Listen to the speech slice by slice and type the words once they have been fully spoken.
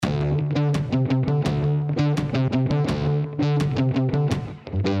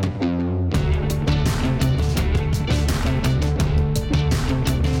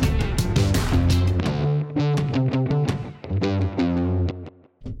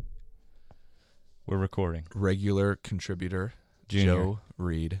We're recording. Regular contributor, Junior. Joe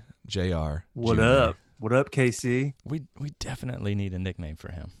Reed, JR. What Junior. up? What up, KC? We definitely need a nickname for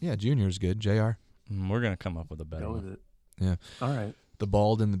him. Yeah, Junior's good. JR. We're going to come up with a better Go one. with it. Yeah. All right. The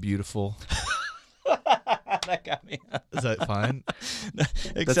bald and the beautiful. That got me. Is that fine?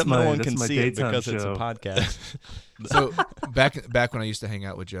 Except my- no one that's can my see it daytime because it's a show. podcast. So back when I used to hang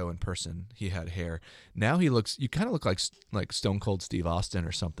out with Joe in person, he had hair. Now you kind of look like Stone Cold Steve Austin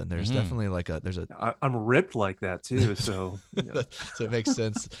or something. There's definitely I'm ripped like that too. So so it makes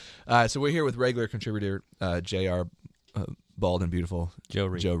sense. So we're here with regular contributor JR, bald and beautiful Joe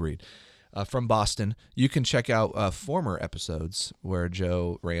Reed. From Boston. You can check out former episodes where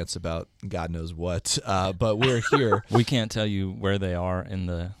Joe rants about God knows what. But we're here. We can't tell you where they are in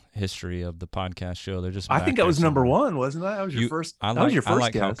the history of the podcast show. They're just. I back think I there was number somewhere. one, wasn't I? I was your first. I That was your I first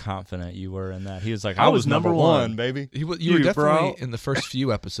like how guest. confident you were in that. He was like, I "I was was number number one, one. baby." You were You, definitely bro. in the first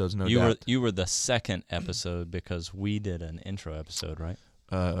few episodes, no You doubt. were the second episode because we did an intro episode, right?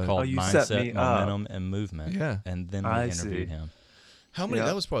 Called you set Mindset, me up. Momentum, and Movement. Yeah. And then we I interviewed see. him. How many? Yeah.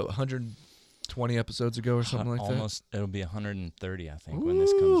 That was probably 120 episodes ago or something like Almost, it'll be 130, I that. think, when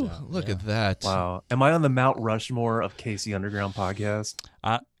this comes Ooh, out. Look Yeah. at that. Wow. Am I on the Mount Rushmore of KC Underground podcast?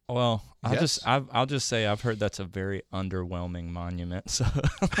 Well, Yes. I'll just say I've heard that's a very underwhelming monument. So,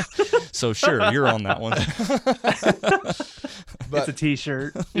 so sure, you're on that one. But It's a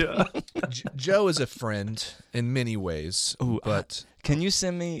T-shirt. Yeah. Joe is a friend in many ways. Ooh, but Can you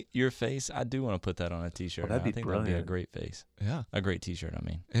send me your face? I do want to put that on a T-shirt. Oh, that'd I be think that'd be a brilliant. great face, yeah, a great T-shirt. I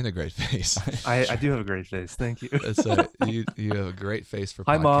mean, in a great face. I do have a great face. Thank you. You have a great face for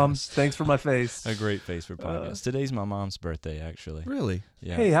Hi, Mom. podcasts. Thanks for my face. a great face for podcasts. Today's my mom's birthday, actually. Really?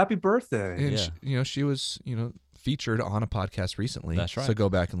 Yeah. Hey, happy birthday. And Yeah. she was, featured on a podcast recently. That's right. So go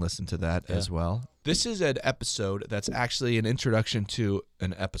back and listen to that Yeah. as well. This is an episode that's actually an introduction to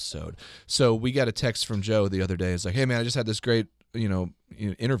an episode. So we got a text from Joe the other day. It's like, hey man, I just had this great,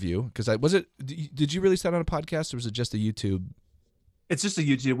 interview. Because did you release that on a podcast or was it just a YouTube? It's just a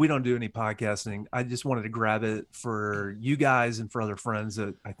YouTube. We don't do any podcasting. I just wanted to grab it for you guys and for other friends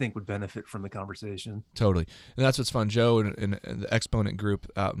that I think would benefit from the conversation. Totally. And that's what's fun. Joe and the Exponent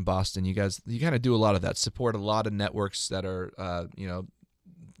group out in Boston, you kind of do a lot of that, support a lot of networks that are,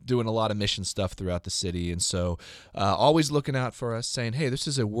 doing a lot of mission stuff throughout the city. And so always looking out for us saying, hey, this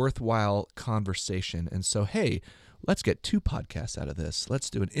is a worthwhile conversation. And so, hey, let's get 2 podcasts out of this. Let's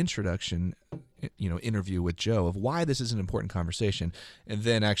do an introduction, interview with Joe of why this is an important conversation and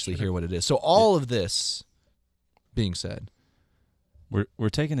then actually hear what it is. So all of this being said. We're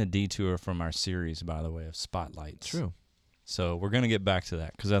taking a detour from our series, by the way, of spotlights. True. So we're going to get back to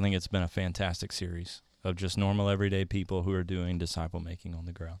that because I think it's been a fantastic series of just normal, everyday people who are doing disciple making on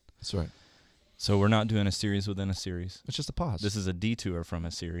the ground. That's right. So we're not doing a series within a series. It's just a pause. This is a detour from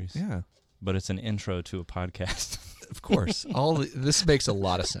a series, yeah. but it's an intro to a podcast. Of course. This makes a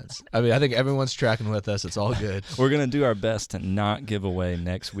lot of sense. I mean, I think everyone's tracking with us. It's all good. We're going to do our best to not give away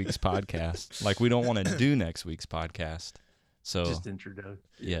next week's podcast. Like, we don't want to do next week's podcast. So, Just intro.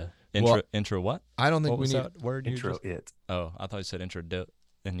 yeah. Well, Intro what? I don't think What we was need. that word you Intro just- it. Oh, I thought you said intro,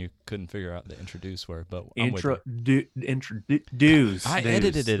 and you couldn't figure out the introduce word, but I'm with Intro you. introduce. I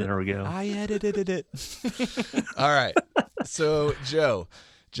edited it. There we go. I edited it. All right. So, Joe,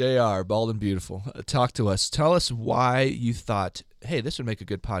 JR, Bald and Beautiful, talk to us. Tell us why you thought, hey, this would make a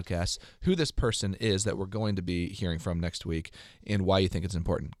good podcast, who this person is that we're going to be hearing from next week, and why you think it's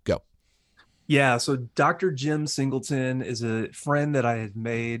important. Go. Yeah, so Dr. Jim Singleton is a friend that I had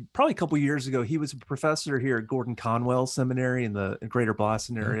made probably a couple years ago. He was a professor here at Gordon Conwell Seminary in the greater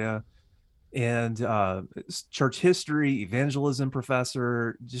Boston area, and church history, evangelism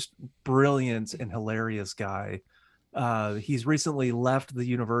professor, just brilliant and hilarious guy. He's recently left the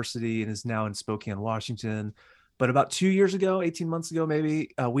university and is now in Spokane, Washington. But about 2 years ago, 18 months ago, maybe,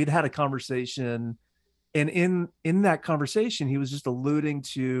 we'd had a conversation. And in that conversation, he was just alluding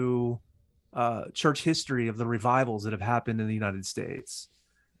to church history of the revivals that have happened in the United States.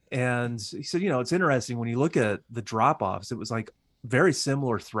 And he said, it's interesting when you look at the drop-offs, it was like very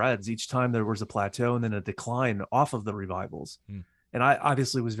similar threads. Each time there was a plateau and then a decline off of the revivals. And I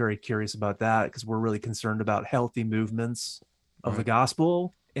obviously was very curious about that because we're really concerned about healthy movements of the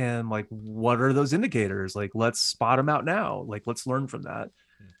gospel. And like, what are those indicators? Like, let's spot them out now. Like, let's learn from that.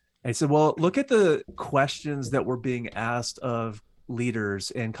 And I said, well, look at the questions that were being asked of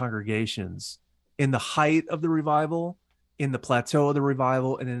leaders and congregations in the height of the revival, in the plateau of the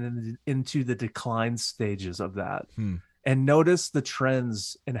revival, and then into the decline stages of that. And notice the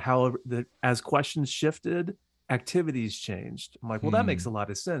trends and how as questions shifted, activities changed. I'm like, well, that makes a lot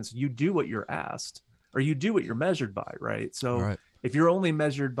of sense. You do what you're asked. or you do what you're measured by, right? So Right. if you're only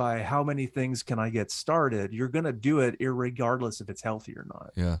measured by how many things can I get started, you're going to do it irregardless if it's healthy or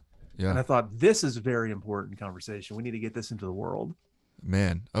not. Yeah. And Yeah. I thought this is a very important conversation. We need to get this into the world.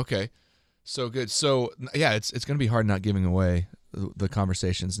 Man. Okay. So good. So yeah, it's going to be hard not giving away the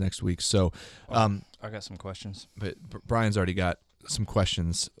conversations next week. So, I got some questions. but Brian's already got some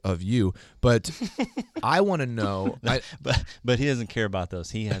questions of you, but I want to know. But he doesn't care about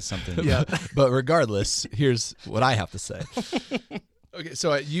those. He has something. Yeah. But regardless, here's what I have to say. Okay,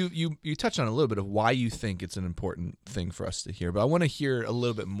 so you touched on a little bit of why you think it's an important thing for us to hear, but I want to hear a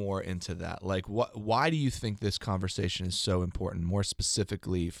little bit more into that. Like, why do you think this conversation is so important, more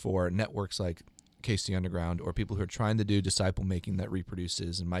specifically for networks like KC Underground or people who are trying to do disciple making that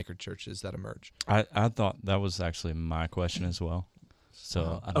reproduces and microchurches that emerge? I thought that was actually my question as well.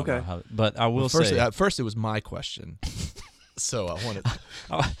 So I don't know Okay. how, but I will First, say at first it was my question, so I wanted.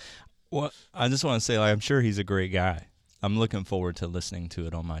 well, I just want to say, like, I'm sure he's a great guy. I'm looking forward to listening to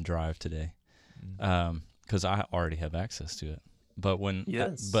it on my drive today, because I already have access to it. But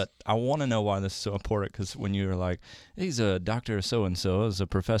but I want to know why this is so important. Because when you were like, he's a doctor so and so, is a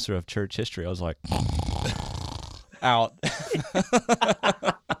professor of church history, I was like, out.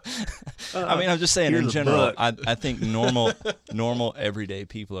 I mean, I'm just saying in Here's a general. book. I think normal everyday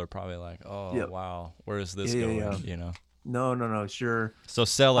people are probably like, oh Yep. wow, where is this Yeah, going? yeah. You know. No, sure. So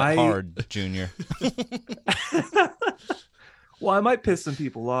sell it hard, Junior. Well, I might piss some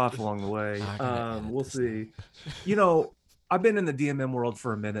people off along the way. I gotta edit We'll this see. You know, I've been in the DMM world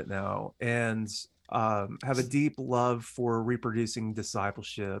for a minute now, and have a deep love for reproducing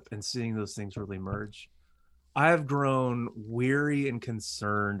discipleship and seeing those things really merge. I have grown weary and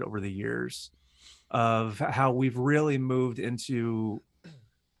concerned over the years of how we've really moved into,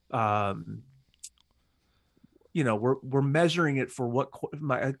 we're measuring it for what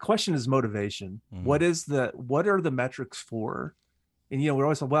my question is motivation. Mhm. What are the metrics for? And, we're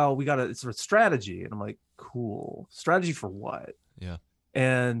always like, well, it's a strategy. And I'm like, cool. Strategy for what? Yeah.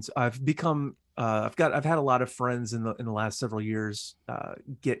 And I've become, I've had a lot of friends in the last several years,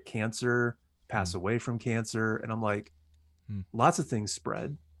 get cancer, pass away from cancer. And I'm like, lots of things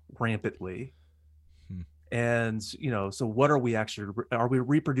spread rampantly. And, so what are we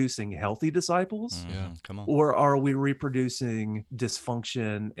reproducing healthy disciples? Yeah. Come on. Or are we reproducing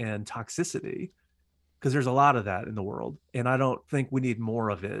dysfunction and toxicity? Because there's a lot of that in the world. And I don't think we need more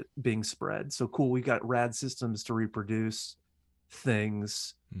of it being spread. So cool, we got rad systems to reproduce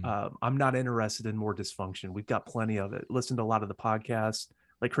things. I'm not interested in more dysfunction. We've got plenty of it. Listen to a lot of the podcasts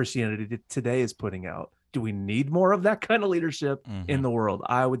like Christianity Today is putting out. Do we need more of that kind of leadership in the world?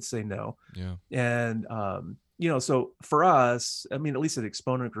 I would say no. Yeah. And, so for us, I mean, at least at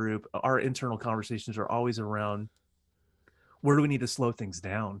Exponent Group, our internal conversations are always around where do we need to slow things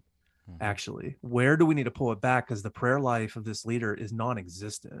down? Actually, where do we need to pull it back? Because the prayer life of this leader is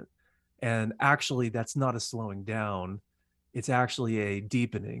non-existent. And actually, that's not a slowing down. It's actually a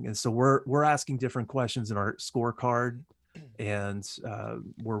deepening. And so we're asking different questions in our scorecard, and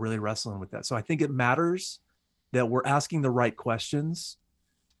we're really wrestling with that. So I think it matters that we're asking the right questions,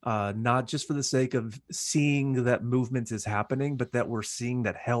 not just for the sake of seeing that movement is happening, but that we're seeing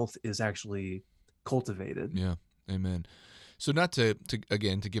that health is actually cultivated. Yeah. Amen. So not to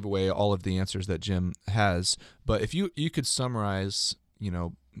give away all of the answers that Jim has, but if you could summarize,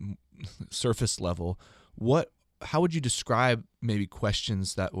 surface level, how would you describe maybe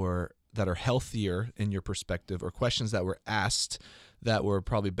questions that are healthier in your perspective, or questions that were asked that were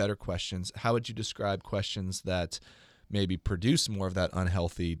probably better questions? How would you describe questions that maybe produce more of that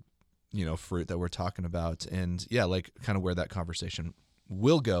unhealthy, fruit that we're talking about? And yeah, like kind of where that conversation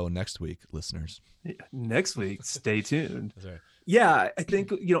will go next week, listeners. Next week, stay tuned. That's right. Yeah, I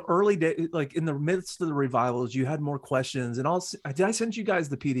think, early day, like in the midst of the revivals, you had more questions. And did I send you guys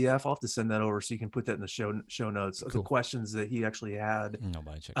the PDF? I'll have to send that over so you can put that in the show notes of the questions that he actually had.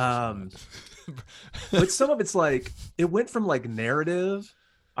 Nobody checks the show notes. But some of it's like, it went from like narrative.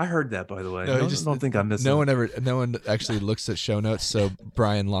 I heard that, by the way. No, I don't think I'm missing. No one actually looks at show notes. So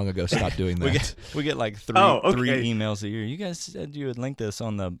Brian long ago stopped doing that. We get like three emails a year. You guys said you would link this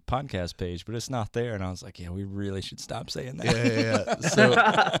on the podcast page, but it's not there. And I was like, yeah, we really should stop saying that. Yeah.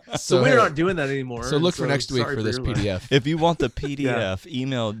 So we're not doing that anymore. So look for next week for this PDF. If you want the PDF,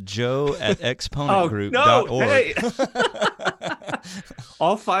 email joe@exponentgroup.org. No, hey.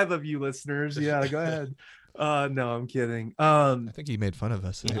 All 5 of you listeners. Yeah, go ahead. No, I'm kidding. I think he made fun of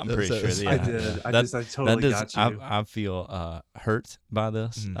us. I'm pretty sure. Yeah, I did. I totally got you. I feel hurt by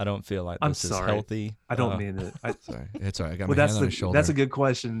this. I don't feel like this is healthy. I don't mean it. Sorry, it's all right. I got well, my hand on his shoulder. That's a good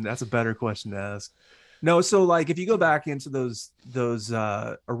question. That's a better question to ask. No, so like if you go back into those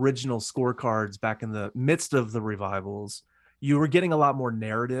original scorecards back in the midst of the revivals, you were getting a lot more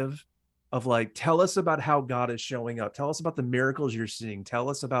narrative of like, tell us about how God is showing up. Tell us about the miracles you're seeing. Tell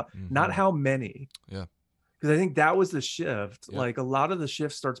us about not how many. Yeah. Because I think that was the shift. Yep. Like a lot of the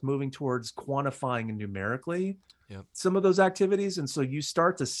shift starts moving towards quantifying and numerically some of those activities. And so you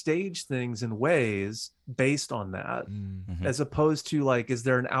start to stage things in ways based on that, as opposed to like, is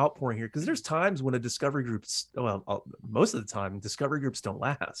there an outpouring here? Because there's times when a discovery groups, well, most of the time, discovery groups don't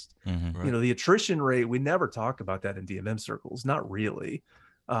last. Right. You know, the attrition rate, we never talk about that in DMM circles, not really.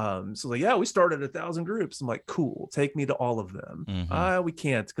 So like, yeah, we started 1,000 groups. I'm like, cool, take me to all of them. We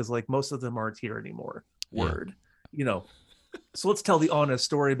can't, because like most of them aren't here anymore. Word, you know. So let's tell the honest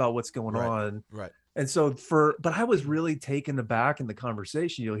story about what's going on. Right. And so but I was really taken aback in the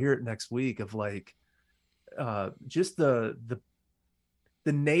conversation. You'll hear it next week of like, just the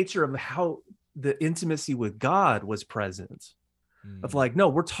nature of how the intimacy with God was present. Of like, no,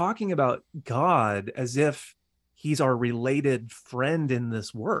 we're talking about God as if he's our related friend in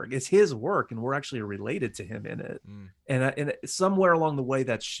this work. It's his work, and we're actually related to him in it. And somewhere along the way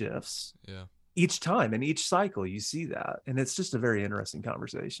that shifts. Yeah. Each time in each cycle, you see that. And it's just a very interesting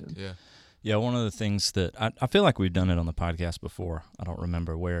conversation. Yeah. Yeah, one of the things that I feel like we've done it on the podcast before. I don't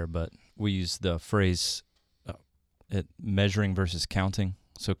remember where, but we use the phrase measuring versus counting.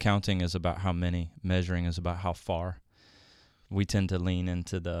 So counting is about how many, measuring is about how far. We tend to lean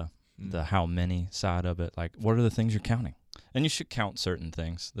into the how many side of it. Like, what are the things you're counting? And you should count certain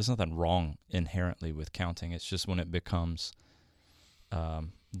things. There's nothing wrong inherently with counting. It's just when it becomes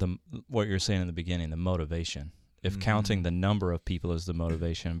what you're saying in the beginning, the motivation. If counting the number of people is the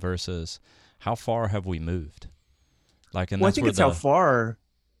motivation versus how far have we moved? Like, and I think it's how far,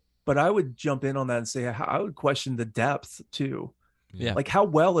 but I would jump in on that and say I would question the depth too. Yeah. Like, how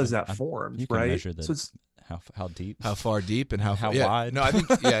well is that formed? You can right? measure that. So it's how deep, how far deep, and how wide. No, I think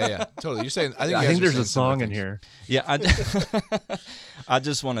totally. You're saying I think there's a song in here. Yeah, I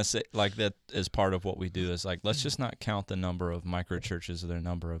just want to say, like, that as part of what we do is like, let's just not count the number of micro churches or the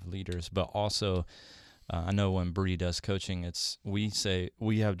number of leaders, but also I know when Bree does coaching, we say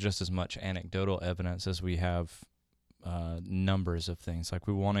we have just as much anecdotal evidence as we have numbers of things. Like,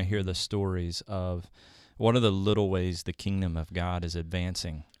 we want to hear the stories of what are the little ways the kingdom of God is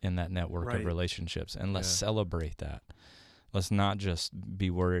advancing in that network of relationships, and let's celebrate that. Let's not just be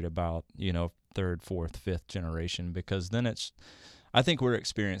worried about, third, fourth, fifth generation, because then I think we're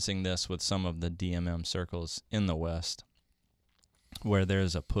experiencing this with some of the DMM circles in the West, where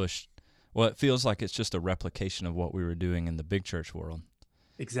there's a push. Well, it feels like it's just a replication of what we were doing in the big church world.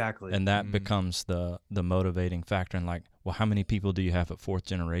 Exactly. And that becomes the motivating factor. And like, well, how many people do you have at fourth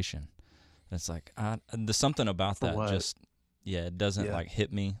generation? And it's like, there's something about that. What? It doesn't like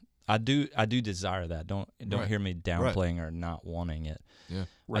hit me. I do desire that. Don't hear me downplaying or not wanting it. Yeah.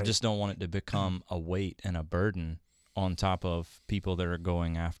 I just don't want it to become a weight and a burden on top of people that are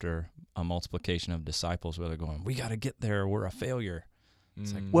going after a multiplication of disciples, where they're going, we got to get there, we're a failure.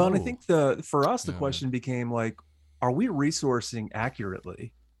 It's like, well, and I think for us, the question became like, are we resourcing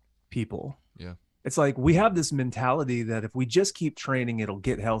accurately people? Yeah. It's like, we have this mentality that if we just keep training, it'll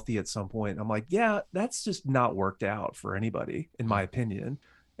get healthy at some point. I'm like, yeah, that's just not worked out for anybody, in my opinion.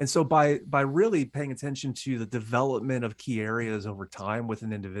 And so by really paying attention to the development of key areas over time with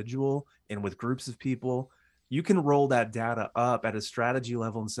an individual and with groups of people, you can roll that data up at a strategy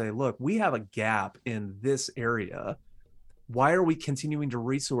level and say, look, we have a gap in this area. Why are we continuing to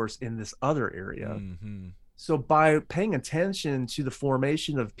resource in this other area? So by paying attention to the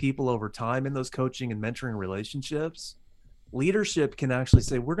formation of people over time in those coaching and mentoring relationships, leadership can actually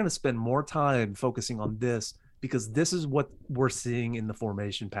say, we're going to spend more time focusing on this because this is what we're seeing in the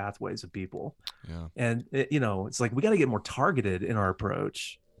formation pathways of people. Yeah. And it's like, we got to get more targeted in our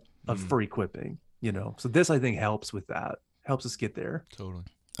approach for equipping, so this, I think, helps with that, helps us get there. Totally.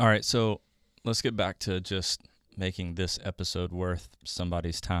 All right. So let's get back to just making this episode worth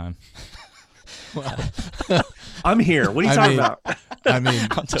somebody's time. I'm here. What are you talking about? I mean,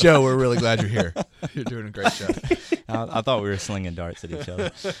 Joe, we're really glad you're here. You're doing a great job. I thought we were slinging darts at each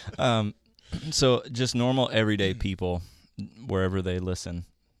other. So just normal, everyday people, wherever they listen.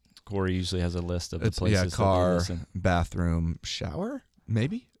 Corey usually has a list of the places car, that they listen. Bathroom, shower,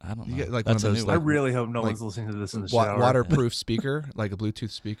 maybe? I don't know. You get like That's one of those. I really hope no one's listening to this in the shower. Waterproof speaker, like a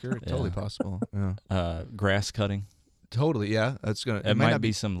Bluetooth speaker. Totally possible. Yeah. Grass cutting. Totally, yeah. That's gonna. It might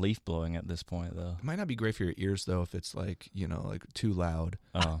be some leaf blowing at this point, though. It might not be great for your ears, though, if it's like like too loud.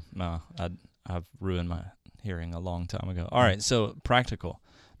 Oh no, I've ruined my hearing a long time ago. All right, so practical,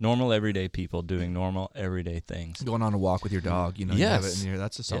 normal everyday people doing normal everyday things. Going on a walk with your dog, you have it in here.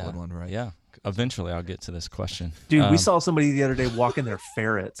 That's a solid one, right? Yeah, Eventually, I'll get to this question. Dude, we saw somebody the other day walking their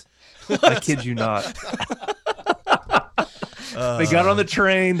ferret. I kid you not. They got on the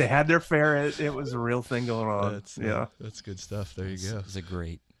train. They had their ferret. It was a real thing going on. That's good stuff. There you go. It's a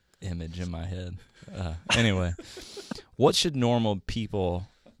great image in my head. Anyway, what should normal people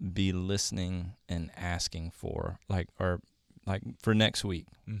be listening and asking for, like for next week,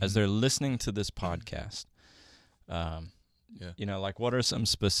 as they're listening to this podcast? Like what are some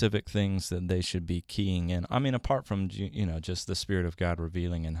specific things that they should be keying in? I mean, apart from, just the Spirit of God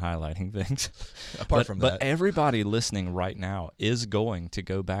revealing and highlighting things. But everybody listening right now is going to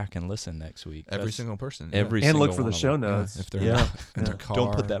go back and listen next week. Every single person. And look for the show notes. If they're in their car.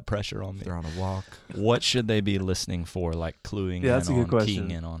 Don't put that pressure on me. If they're on a walk. What should they be listening for, like cluing in that's a good on, question.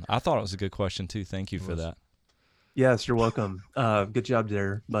 keying in on? I thought it was a good question, too. Thank you for that. Yes, you're welcome. Good job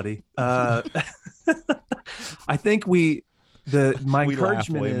there, buddy. I think my we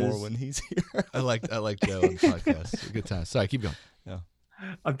encouragement laugh way is more when he's here. I like Joe on the podcast. Good time. Sorry, keep going. Yeah.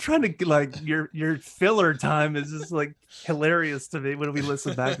 I'm trying to your filler time is just like hilarious to me when we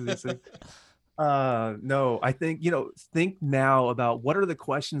listen back to these things. No, I think, think now about what are the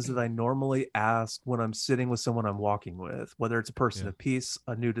questions that I normally ask when I'm sitting with someone I'm walking with, whether it's a person of peace,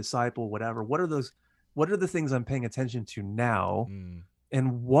 a new disciple, whatever. What are the things I'm paying attention to now?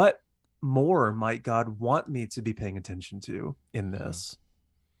 And what more might God want me to be paying attention to in this?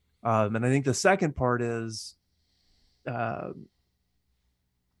 And I think the second part is, how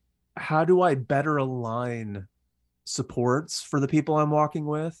do I better align supports for the people I'm walking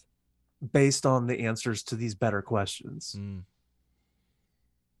with based on the answers to these better questions?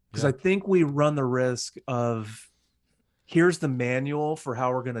 Because I think we run the risk of, here's the manual for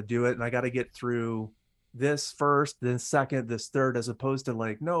how we're going to do it, and I got to get through this first, then second, this third, as opposed to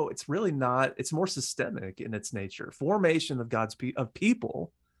like, no, it's really not. It's more systemic in its nature. Formation of God's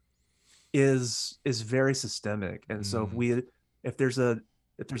people is very systemic. And so if there's a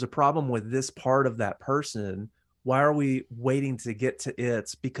problem with this part of that person, why are we waiting to get to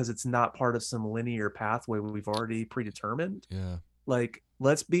it? Because it's not part of some linear pathway we've already predetermined. Yeah. Like,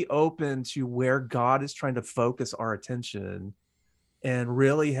 let's be open to where God is trying to focus our attention and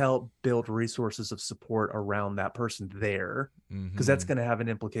really help build resources of support around that person there, because that's going to have an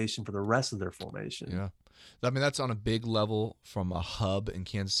implication for the rest of their formation. Yeah. I mean, that's on a big level, from a hub in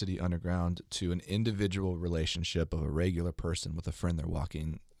Kansas City Underground to an individual relationship of a regular person with a friend they're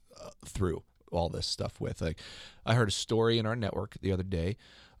walking through all this stuff with. Like, I heard a story in our network the other day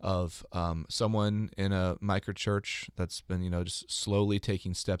of someone in a micro church that's been, just slowly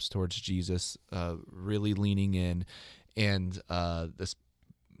taking steps towards Jesus, really leaning in. And the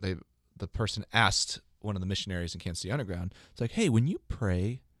person asked one of the missionaries in Kansas City Underground, it's like, hey, when you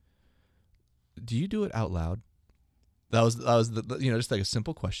pray, do you do it out loud? That was the just like a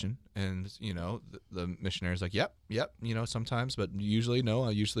simple question. And, the missionary's like, yep, sometimes, but usually no.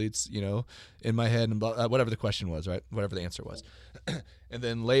 Usually it's, in my head and whatever the question was, right? Whatever the answer was. And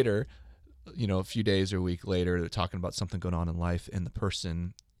then later, a few days or a week later, they're talking about something going on in life, and the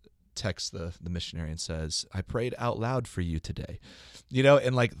person texts the missionary and says, I prayed out loud for you today.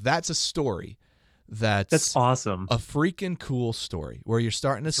 And like, that's a story that's awesome. A freaking cool story where you're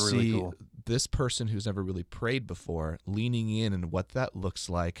starting to see really cool. This person who's never really prayed before leaning in and what that looks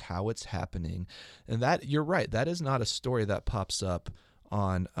like, how it's happening. And that, you're right, that is not a story that pops up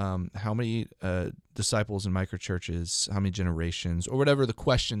on how many disciples in microchurches, how many generations, or whatever the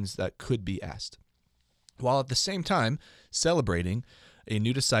questions that could be asked, while at the same time celebrating a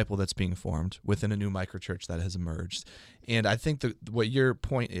new disciple that's being formed within a new microchurch that has emerged. And I think that what your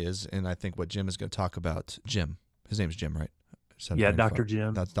point is, and I think what Jim is going to talk about, his name is Jim, right? Yeah, Dr.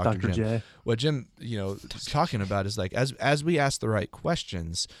 Jim. That's Dr. Jim. J. What Jim, is talking about is like, as we ask the right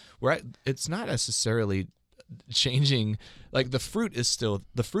questions, it's not necessarily changing, like the fruit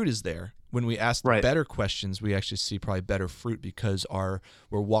is there. When we ask better questions, we actually see probably better fruit because we're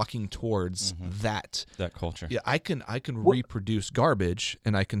walking towards that culture. Yeah, I can reproduce garbage,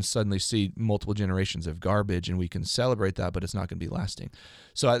 and I can suddenly see multiple generations of garbage, and we can celebrate that, but it's not going to be lasting.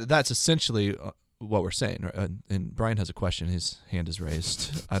 So that's essentially what we're saying. And Brian has a question. His hand is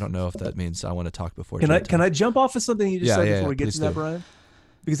raised. I don't know if that means I want to talk before. Can I jump off of something you just said before we get to that, do. Brian?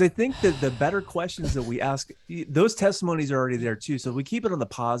 Because I think that the better questions that we ask, those testimonies are already there too. So we keep it on the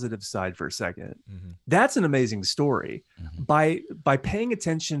positive side for a second. That's an amazing story. By paying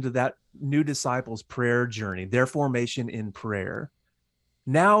attention to that new disciple's prayer journey, their formation in prayer,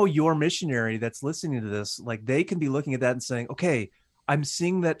 now your missionary that's listening to this, like, they can be looking at that and saying, okay, I'm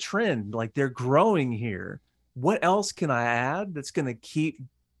seeing that trend, like they're growing here. What else can I add that's going to keep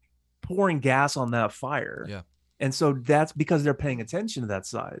pouring gas on that fire? Yeah. And so that's because they're paying attention to that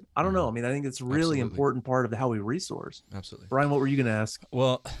side. I don't know. I mean, I think it's a really important part of how we resource. Absolutely. Brian, what were you going to ask?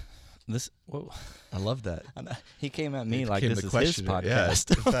 Well, I love that. He came at me like this is his podcast.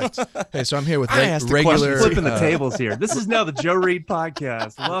 Yeah, in fact, hey, so I'm here with regular regular flipping the tables here. This is now the Joe Reed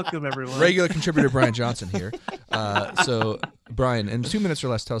podcast. Welcome everyone. Regular contributor Brian Johnson here. So Brian, in 2 minutes or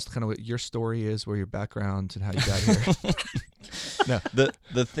less, tell us kind of what your story is, where your background, and how you got here. No,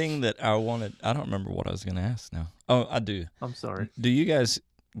 the thing that I wanted, I don't remember what I was going to ask now. Oh, I do. I'm sorry. Do you guys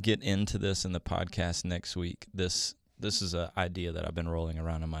get into this in the podcast next week? This is an idea that I've been rolling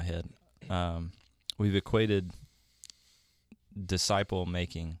around in my head. We've equated disciple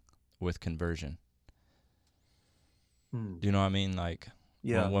making with conversion. Do you know what I mean? Like,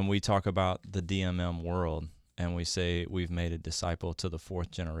 when we talk about the DMM world and we say we've made a disciple to the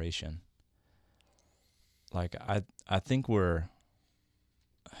 4th generation, like I think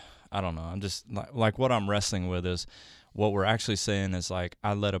I don't know. I'm just like what I'm wrestling with is what we're actually saying is like,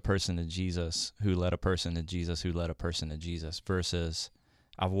 I led a person to Jesus who led a person to Jesus who led a person to Jesus, versus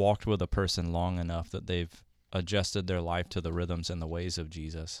I've walked with a person long enough that they've adjusted their life to the rhythms and the ways of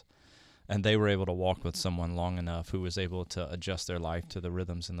Jesus. And they were able to walk with someone long enough who was able to adjust their life to the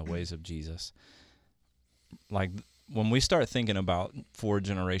rhythms and the ways of Jesus. Like when we start thinking about 4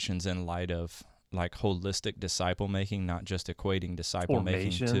 generations in light of like holistic disciple making, not just equating disciple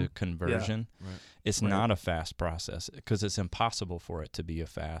making to conversion, it's not a fast process because it's impossible for it to be a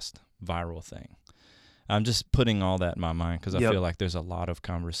fast viral thing. I'm just putting all that in my mind because I feel like there's a lot of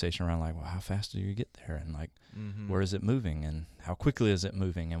conversation around like, well, how fast do you get there? And like, where is it moving? And how quickly is it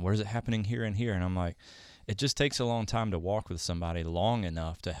moving? And where is it happening here and here? And I'm like, it just takes a long time to walk with somebody long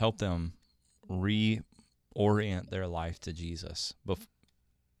enough to help them reorient their life to Jesus.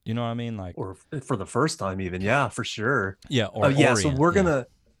 You know what I mean? Like, or for the first time even. Yeah, for sure. Yeah. Or so we're going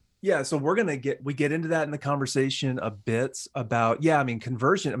to, we get into that in the conversation a bit about,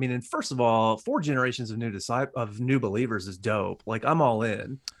 conversion. I mean, and first of all, 4 generations of new believers is dope. Like I'm all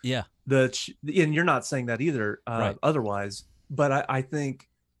in. Yeah. And you're not saying that either, otherwise, but I think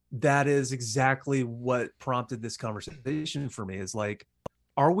that is exactly what prompted this conversation for me is like,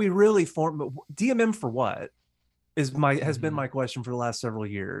 are we really DMM for what? Has been my question for the last several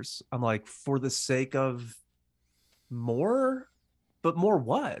years. I'm like, for the sake of more, but more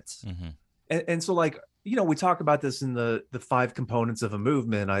what? And so like, we talk about this in the 5 components of a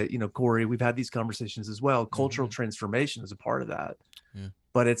movement. Corey, we've had these conversations as well. Cultural transformation is a part of that. Yeah.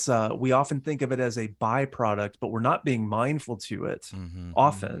 But it's we often think of it as a byproduct, but we're not being mindful to it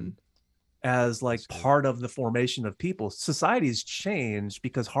often as like part of the formation of people. Society's changed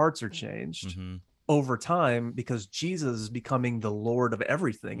because hearts are changed over time because Jesus is becoming the Lord of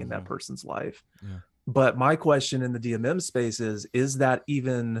everything in that person's life. Yeah. But my question in the DMM space is that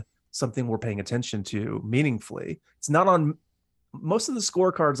even something we're paying attention to meaningfully? It's not on most of the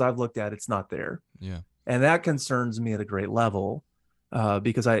scorecards I've looked at. It's not there. Yeah. And that concerns me at a great level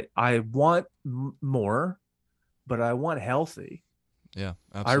because I want more, but I want healthy. Yeah,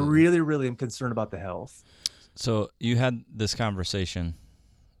 absolutely. I really, really am concerned about the health. So you had this conversation.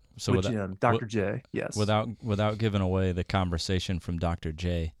 So with Jim, Dr. J, yes. Without giving away the conversation from Dr.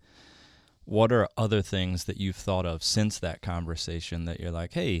 J, what are other things that you've thought of since that conversation that you're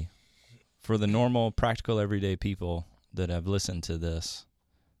like, hey, for the normal, practical, everyday people that have listened to this,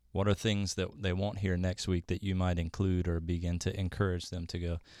 what are things that they won't hear next week that you might include or begin to encourage them to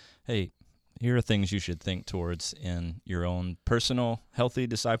go, hey, here are things you should think towards in your own personal, healthy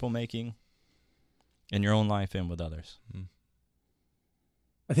disciple making, in your own life and with others?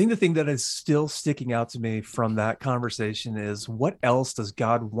 I think the thing that is still sticking out to me from that conversation is what else does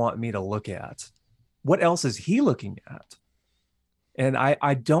God want me to look at? What else is he looking at? And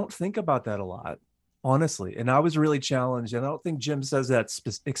I don't think about that a lot, honestly. And I was really challenged. And I don't think Jim says that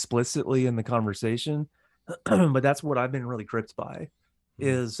explicitly in the conversation, but that's what I've been really gripped by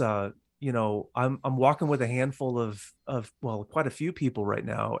is, I'm walking with a handful of quite a few people right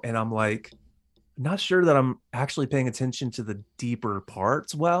now. And I'm like, not sure that I'm actually paying attention to the deeper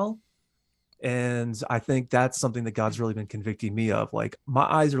parts well. And I think that's something that God's really been convicting me of. Like my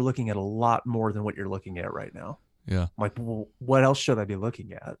eyes are looking at a lot more than what you're looking at right now. Yeah. Like, well, what else should I be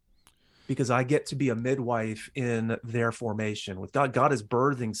looking at? Because I get to be a midwife in their formation with God. God is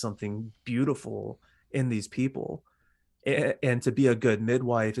birthing something beautiful in these people. And to be a good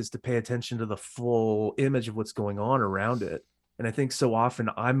midwife is to pay attention to the full image of what's going on around it. And I think so often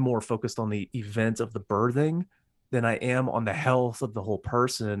I'm more focused on the event of the birthing than I am on the health of the whole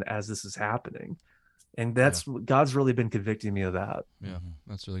person as this is happening. And that's God's really been convicting me of that. Yeah,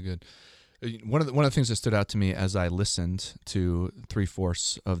 that's really good. One of the things that stood out to me as I listened to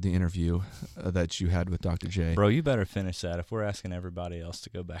 3/4 of the interview that you had with Dr. J. Bro, you better finish that if we're asking everybody else to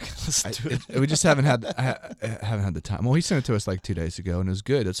go back and listen to it. We just haven't had the time. Well, he sent it to us like 2 days ago, and it was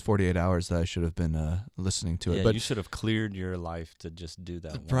good. It's 48 hours that I should have been listening to it. Yeah, but you should have cleared your life to just do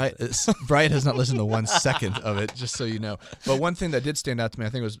that. Brian has not listened to 1 second of it, just so you know. But one thing that did stand out to me, I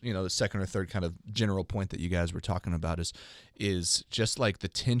think it was the second or third kind of general point that you guys were talking about is just like the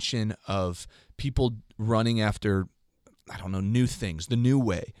tension of people running after, I don't know, new things, the new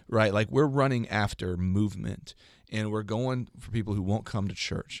way, right? Like we're running after movement, and we're going for people who won't come to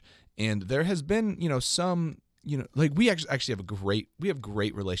church. And there has been, some, like we actually have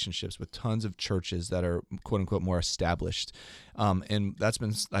great relationships with tons of churches that are quote unquote more established. And that's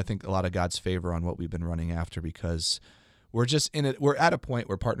been, I think, a lot of God's favor on what we've been running after, because we're just in it. We're at a point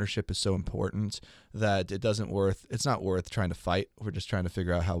where partnership is so important that it's not worth trying to fight. We're just trying to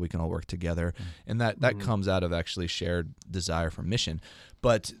figure out how we can all work together. And that comes out of actually shared desire for mission.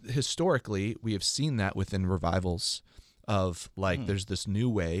 But historically, we have seen that within revivals of like, there's this new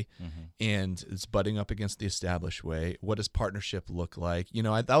way and it's butting up against the established way. What does partnership look like?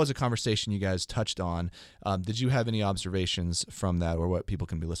 That was a conversation you guys touched on. Did you have any observations from that, or what people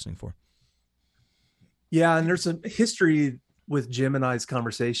can be listening for? Yeah, and there's some history with Jim and I's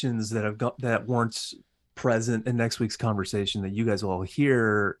conversations that weren't present in next week's conversation that you guys will all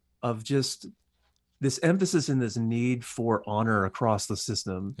hear, of just this emphasis and this need for honor across the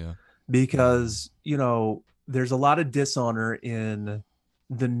system. Yeah. Because, there's a lot of dishonor in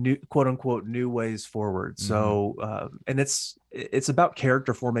the new quote unquote new ways forward. So, and it's about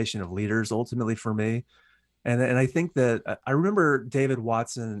character formation of leaders ultimately for me. And I think that I remember David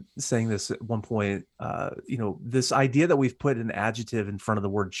Watson saying this at one point, this idea that we've put an adjective in front of the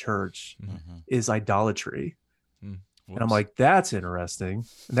word church is idolatry. And I'm like, that's interesting.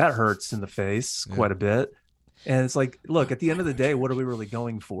 And that hurts in the face quite a bit. And it's like, look, at the end of the day, what are we really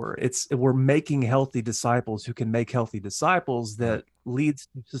going for? We're making healthy disciples who can make healthy disciples that leads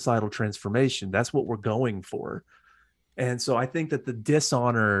to societal transformation. That's what we're going for. And so I think that the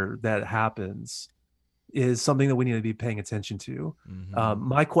dishonor that happens is something that we need to be paying attention to.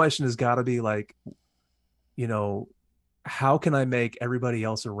 My question has got to be like, how can I make everybody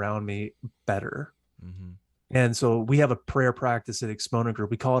else around me better? And so we have a prayer practice at Exponent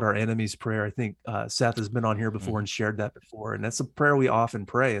Group. We call it our enemy's prayer. I think Seth has been on here before and shared that before. And that's a prayer we often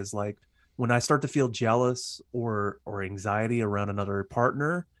pray, is like, when I start to feel jealous or anxiety around another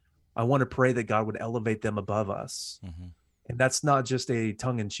partner, I want to pray that God would elevate them above us. And that's not just a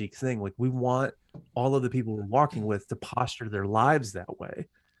tongue-in-cheek thing. Like, we want all of the people we're walking with to posture their lives that way.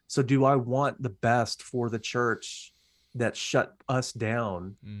 So do I want the best for the church that shut us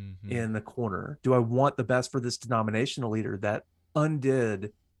down in the corner? Do I want the best for this denominational leader that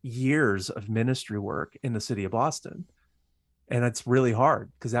undid years of ministry work in the city of Boston? And it's really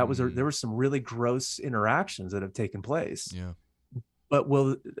hard, because there were some really gross interactions that have taken place. Yeah. But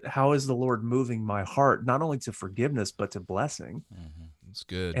how is the Lord moving my heart, not only to forgiveness, but to blessing? That's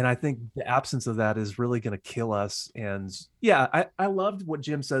good. And I think the absence of that is really going to kill us. And yeah, I loved what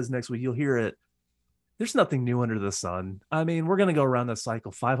Jim says next week. You'll hear it. There's nothing new under the sun. I mean, we're going to go around this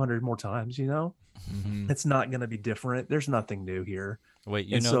cycle 500 more times, It's not going to be different. There's nothing new here. Wait,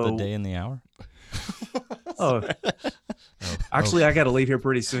 the day and the hour? Actually, I got to leave here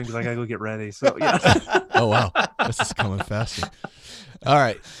pretty soon because I got to go get ready. So yeah. Oh, wow. This is coming faster. All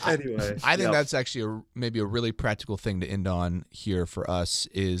right. Anyway, I think that's actually maybe a really practical thing to end on here for us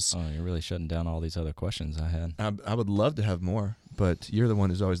is... Oh, you're really shutting down all these other questions I had. I would love to have more, but you're the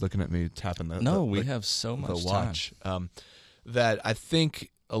one who's always looking at me tapping we have so much watch. That I think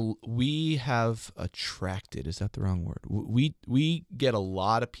we have attracted, is that the wrong word? We get a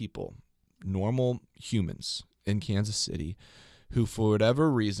lot of people, normal humans in Kansas City, who for whatever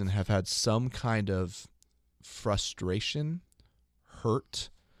reason have had some kind of frustration, hurt,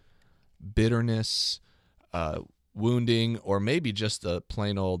 bitterness, wounding, or maybe just a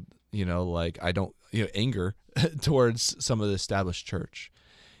plain old, anger towards some of the established church.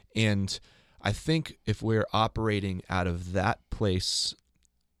 And I think if we're operating out of that place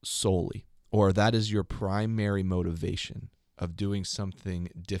solely, or that is your primary motivation of doing something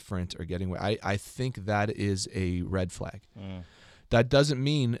different or getting away, I think that is a red flag. That doesn't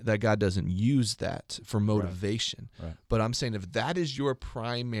mean that God doesn't use that for motivation. Right. But I'm saying if that is your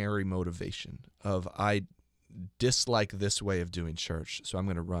primary motivation of I dislike this way of doing church, so I'm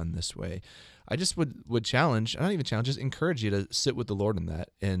going to run this way, I just would challenge, not even challenge, just encourage you to sit with the Lord in that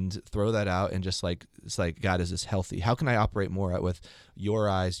and throw that out and just like, it's like, God, is this healthy? How can I operate more out with your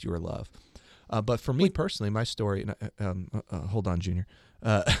eyes, your love? But for me personally, my story, hold on, Junior.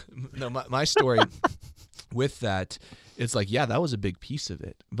 No, my story with that, it's like, yeah, that was a big piece of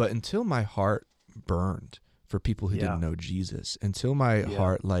it. But until my heart burned for people who didn't know Jesus, until my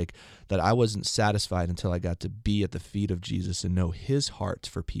heart, like, that I wasn't satisfied until I got to be at the feet of Jesus and know his heart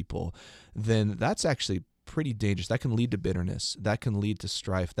for people, then that's actually pretty dangerous. That can lead to bitterness. That can lead to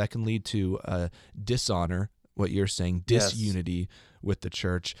strife. That can lead to dishonor, what you're saying, disunity with the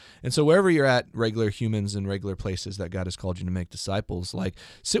church. And so wherever you're at, regular humans in regular places that God has called you to make disciples, like,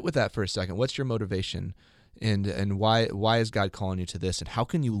 sit with that for a second. What's your motivation? And why is God calling you to this? And how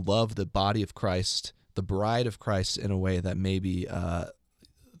can you love the body of Christ, the bride of Christ, in a way that maybe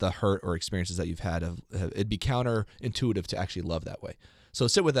the hurt or experiences that you've had, it'd be counterintuitive to actually love that way. So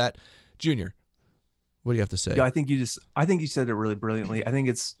sit with that. Junior, what do you have to say? Yeah, I think you said it really brilliantly. I think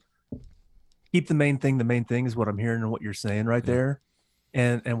it's keep the main thing. The main thing is what I'm hearing and what you're saying right there.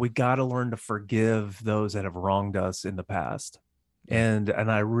 And we got to learn to forgive those that have wronged us in the past. And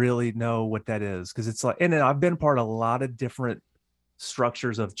I really know what that is, because it's like, and I've been part of a lot of different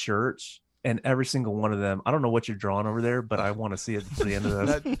structures of church, and every single one of them, I don't know what you're drawing over there, but I want to see it at the end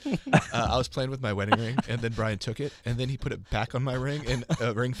of this. I was playing with my wedding ring, and then Brian took it, and then he put it back on my ring and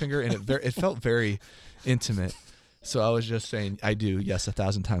ring finger, and it felt very intimate. So I was just saying, I do. Yes,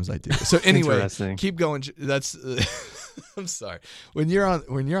 1,000 times I do. So anyway, keep going. That's. I'm sorry. When you're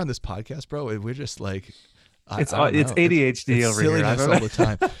on this podcast, bro, we're just like. It's ADHD it's over silliness here. all the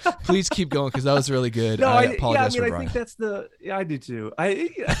time. Please keep going, because that was really good. No, I apologize for I Brian. think that's I do too.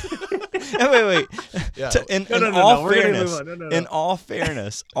 Wait. Yeah. In all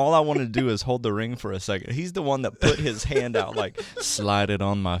fairness, all I want to do is hold the ring for a second. He's the one that put his hand out, like, slide it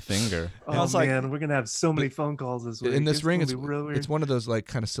on my finger. And I was man, we're gonna have so many phone calls this week. In this ring, it's one of those, like,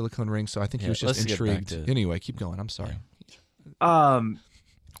 kind of silicone rings. So I think he was just intrigued. Anyway, keep going. I'm sorry.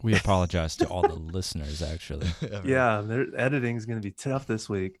 We apologize to all the listeners, actually. Yeah, their editing is going to be tough this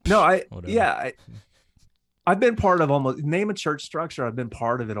week. No, I've been part of almost name a church structure. I've been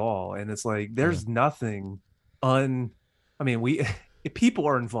part of it all, and it's like there's nothing if people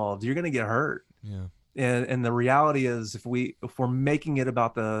are involved, you're going to get hurt. Yeah. And the reality is, if we're making it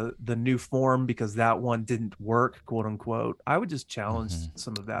about the new form because that one didn't work, quote unquote, I would just challenge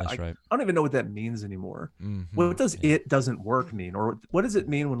some of that. I don't even know what that means anymore. Mm-hmm. What does it doesn't work mean? Or what does it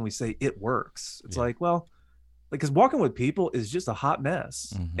mean when we say it works? It's like, well, because walking with people is just a hot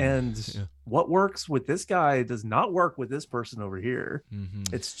mess. Mm-hmm. And what works with this guy does not work with this person over here.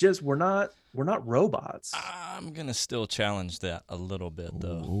 Mm-hmm. It's just, we're not robots. I'm going to still challenge that a little bit,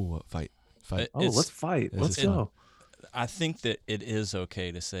 though. Ooh, fight. Let's fight. Let's go. I think that it is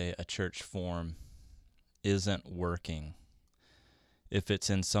okay to say a church form isn't working if it's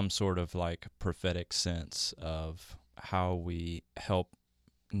in some sort of, like, prophetic sense of how we help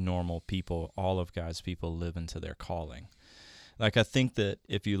normal people, all of God's people, live into their calling. Like, I think that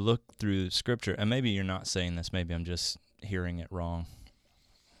if you look through Scripture, and maybe you're not saying this, maybe I'm just hearing it wrong.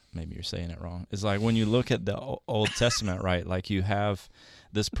 Maybe you're saying it wrong. It's like when you look at the Old Testament, right? Like, you have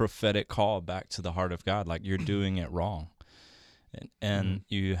this prophetic call back to the heart of God, like, you're doing it wrong. And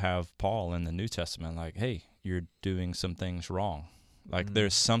you have Paul in the New Testament, like, hey, you're doing some things wrong. Like,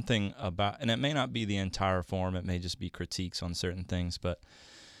 there's something about, and it may not be the entire form, it may just be critiques on certain things, but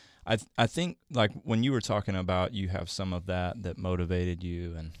I think, like, when you were talking about you have some of that motivated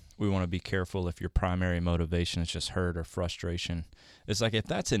you, and we want to be careful if your primary motivation is just hurt or frustration. It's like, if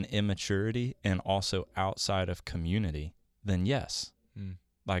that's an immaturity and also outside of community, then yes.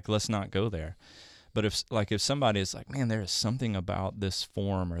 Like, let's not go there. But if somebody is like, man, there is something about this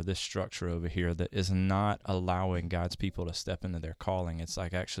form or this structure over here that is not allowing God's people to step into their calling, it's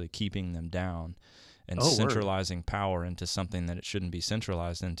like actually keeping them down and centralizing power into something that it shouldn't be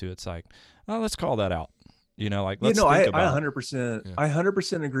centralized into. It's like, oh, let's call that out. Like, let's think about I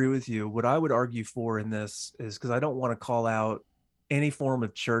 100% agree with you. What I would argue for in this is, because I don't want to call out any form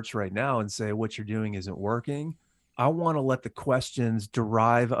of church right now and say what you're doing isn't working. I want to let the questions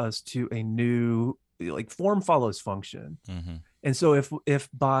derive us to a new, like, form follows function. Mm-hmm. And so if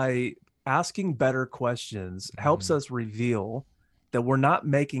by asking better questions helps us reveal that we're not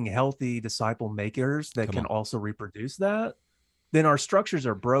making healthy disciple makers that can also reproduce that, then our structures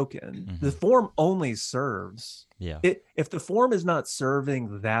are broken. Mm-hmm. The form only serves. Yeah. If the form is not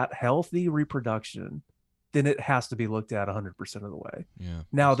serving that healthy reproduction, then it has to be looked at 100% of the way. Yeah.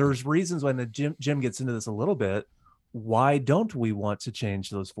 Now, there's reasons when Jim gets into this a little bit. Why don't we want to change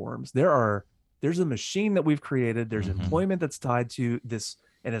those forms? There's a machine that we've created. There's employment that's tied to this,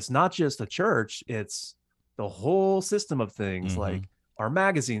 and it's not just a church. It's the whole system of things, like our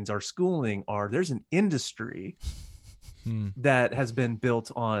magazines, our schooling, there's an industry that has been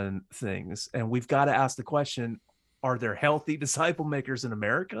built on things. And we've got to ask the question, are there healthy disciple makers in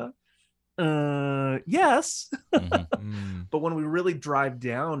America? Yes. But when we really drive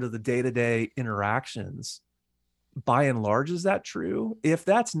down to the day-to-day interactions, by and large, is that true? If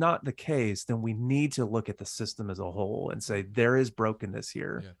that's not the case, then we need to look at the system as a whole and say there is brokenness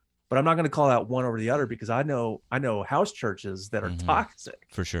here. Yeah. But I'm not going to call out one over the other, because I know house churches that are toxic.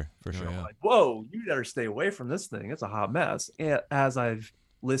 For sure. Yeah. Like, whoa, you better stay away from this thing. It's a hot mess. And as I've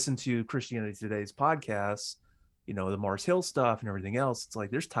listened to Christianity Today's podcasts, the Mars Hill stuff and everything else, it's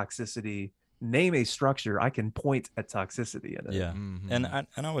like there's toxicity. Name a structure, I can point at toxicity in it. Yeah.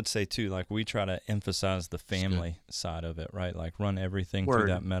 And I would say too, like, we try to emphasize the family side of it, right? Like, run everything through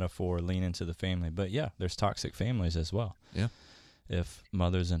that metaphor, lean into the family. But yeah, there's toxic families as well. Yeah. If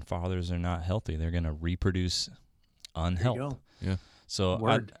mothers and fathers are not healthy, they're going to reproduce unhealth. Yeah.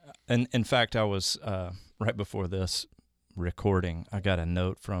 So in fact, I was right before this recording, I got a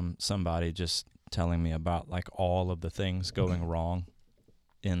note from somebody just telling me about like all of the things going wrong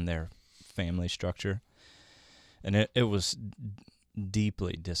in their family structure, and it was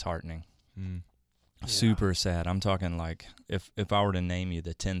deeply disheartening. Super sad. I'm talking like if I were to name you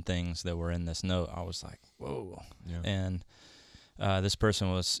the 10 things that were in this note, I was like, whoa. Yeah. And this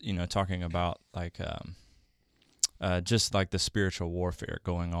person was talking about like just like the spiritual warfare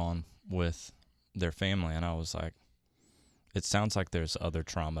going on with their family, and I was like, it sounds like there's other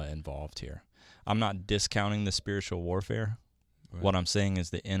trauma involved here. I'm not discounting the spiritual warfare. Right. What I'm saying is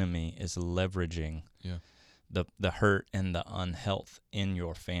the enemy is leveraging the hurt and the unhealth in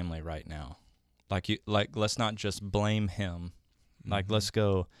your family right now. Like let's not just blame him. Like, let's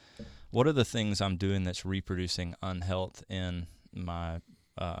go, what are the things I'm doing that's reproducing unhealth in my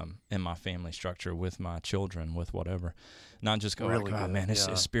family structure, with my children, with whatever. Not just go, really like, oh, man, it's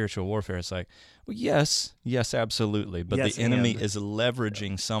spiritual warfare. It's like, well, yes, absolutely. But the enemy is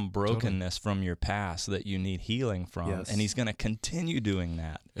leveraging some brokenness from your past that you need healing from. Yes. And he's going to continue doing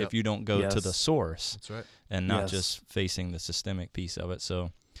that if you don't go to the source. That's right. And not just facing the systemic piece of it.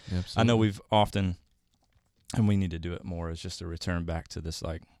 So I know we've often, and we need to do it more, is just to return back to this,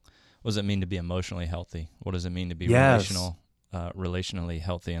 like, what does it mean to be emotionally healthy? What does it mean to be relationally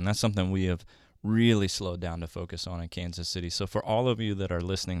healthy? And that's something we have really slowed down to focus on in Kansas City. So for all of you that are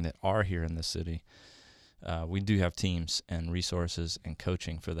listening that are here in the city, we do have teams and resources and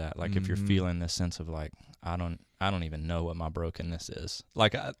coaching for that. Like if you're feeling this sense of like, I don't even know what my brokenness is.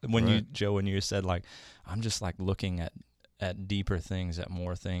 Like when you said like, I'm just like looking at deeper things, at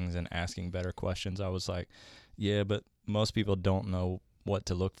more things, and asking better questions, I was like, yeah, but most people don't know what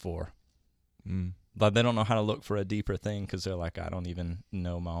to look for. But they don't know how to look for a deeper thing, because they're like, I don't even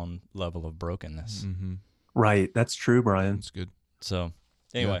know my own level of brokenness. Right. That's true, Brian. That's good. So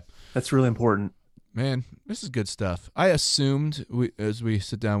anyway. That's really important. Man, this is good stuff. I assumed as we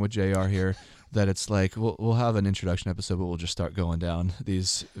sit down with JR here that it's like we'll have an introduction episode, but we'll just start going down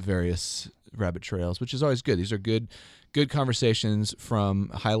these various rabbit trails, which is always good. These are good conversations from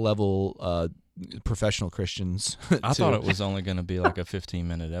high-level professional Christians. I thought it was only going to be like a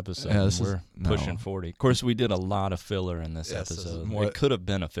 15-minute episode. Yeah, we're pushing 40. Of course, we did a lot of filler in this episode. It could have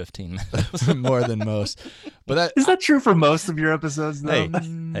been a 15-minute episode. More than most. But is that true for most of your episodes, though? Hey,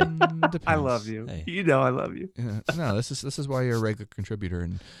 I love you. Hey. I love you. Yeah. No, this is why you're a regular contributor,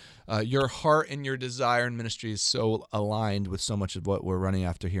 and your heart and your desire in ministry is so aligned with so much of what we're running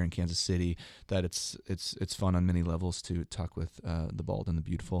after here in Kansas City that it's fun on many levels to talk with the bald and the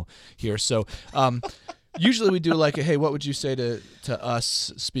beautiful here. So usually we do like, hey, what would you say to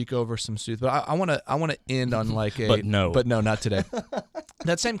us? Speak over some truth, but I want to end on like a but no, not today.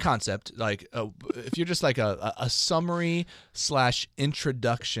 That same concept, like if you're just like a summary /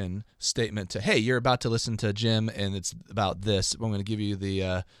 introduction statement to, hey, you're about to listen to Jim and it's about this. I'm going to give you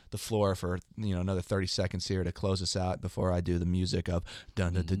the floor for another 30 seconds here to close us out before I do the music of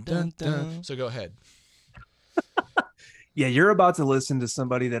dun dun dun dun dun. So go ahead. Yeah, you're about to listen to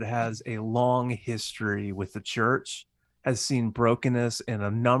somebody that has a long history with the church, has seen brokenness in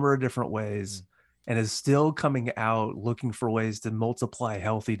a number of different ways, and is still coming out looking for ways to multiply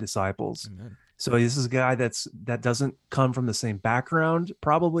healthy disciples. Amen. So this is a guy that doesn't come from the same background,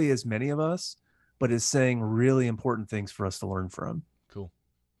 probably as many of us, but is saying really important things for us to learn from.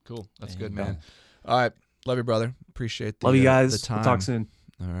 Cool. That's good, man. All right. Love you, brother. Appreciate the love you guys. The time. We'll talk soon.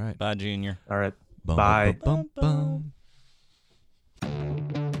 All right. Bye, Junior. All right. Bye. Bum, bum, bum.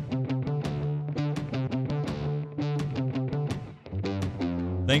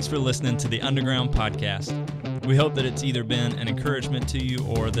 Thanks for listening to the Underground Podcast. We hope that it's either been an encouragement to you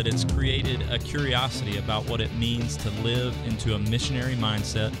or that it's created a curiosity about what it means to live into a missionary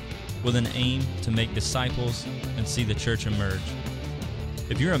mindset with an aim to make disciples and see the church emerge.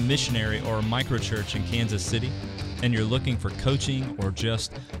 If you're a missionary or a microchurch in Kansas City, and you're looking for coaching or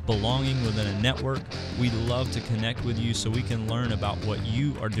just belonging within a network, we'd love to connect with you so we can learn about what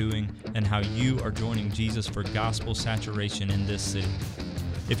you are doing and how you are joining Jesus for gospel saturation in this city.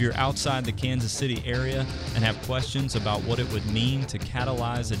 If you're outside the Kansas City area and have questions about what it would mean to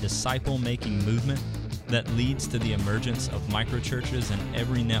catalyze a disciple-making movement that leads to the emergence of microchurches in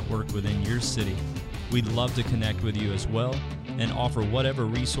every network within your city, we'd love to connect with you as well and offer whatever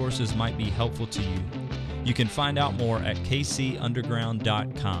resources might be helpful to you. You can find out more at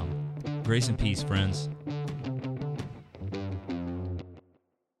kcunderground.com. Grace and peace, friends.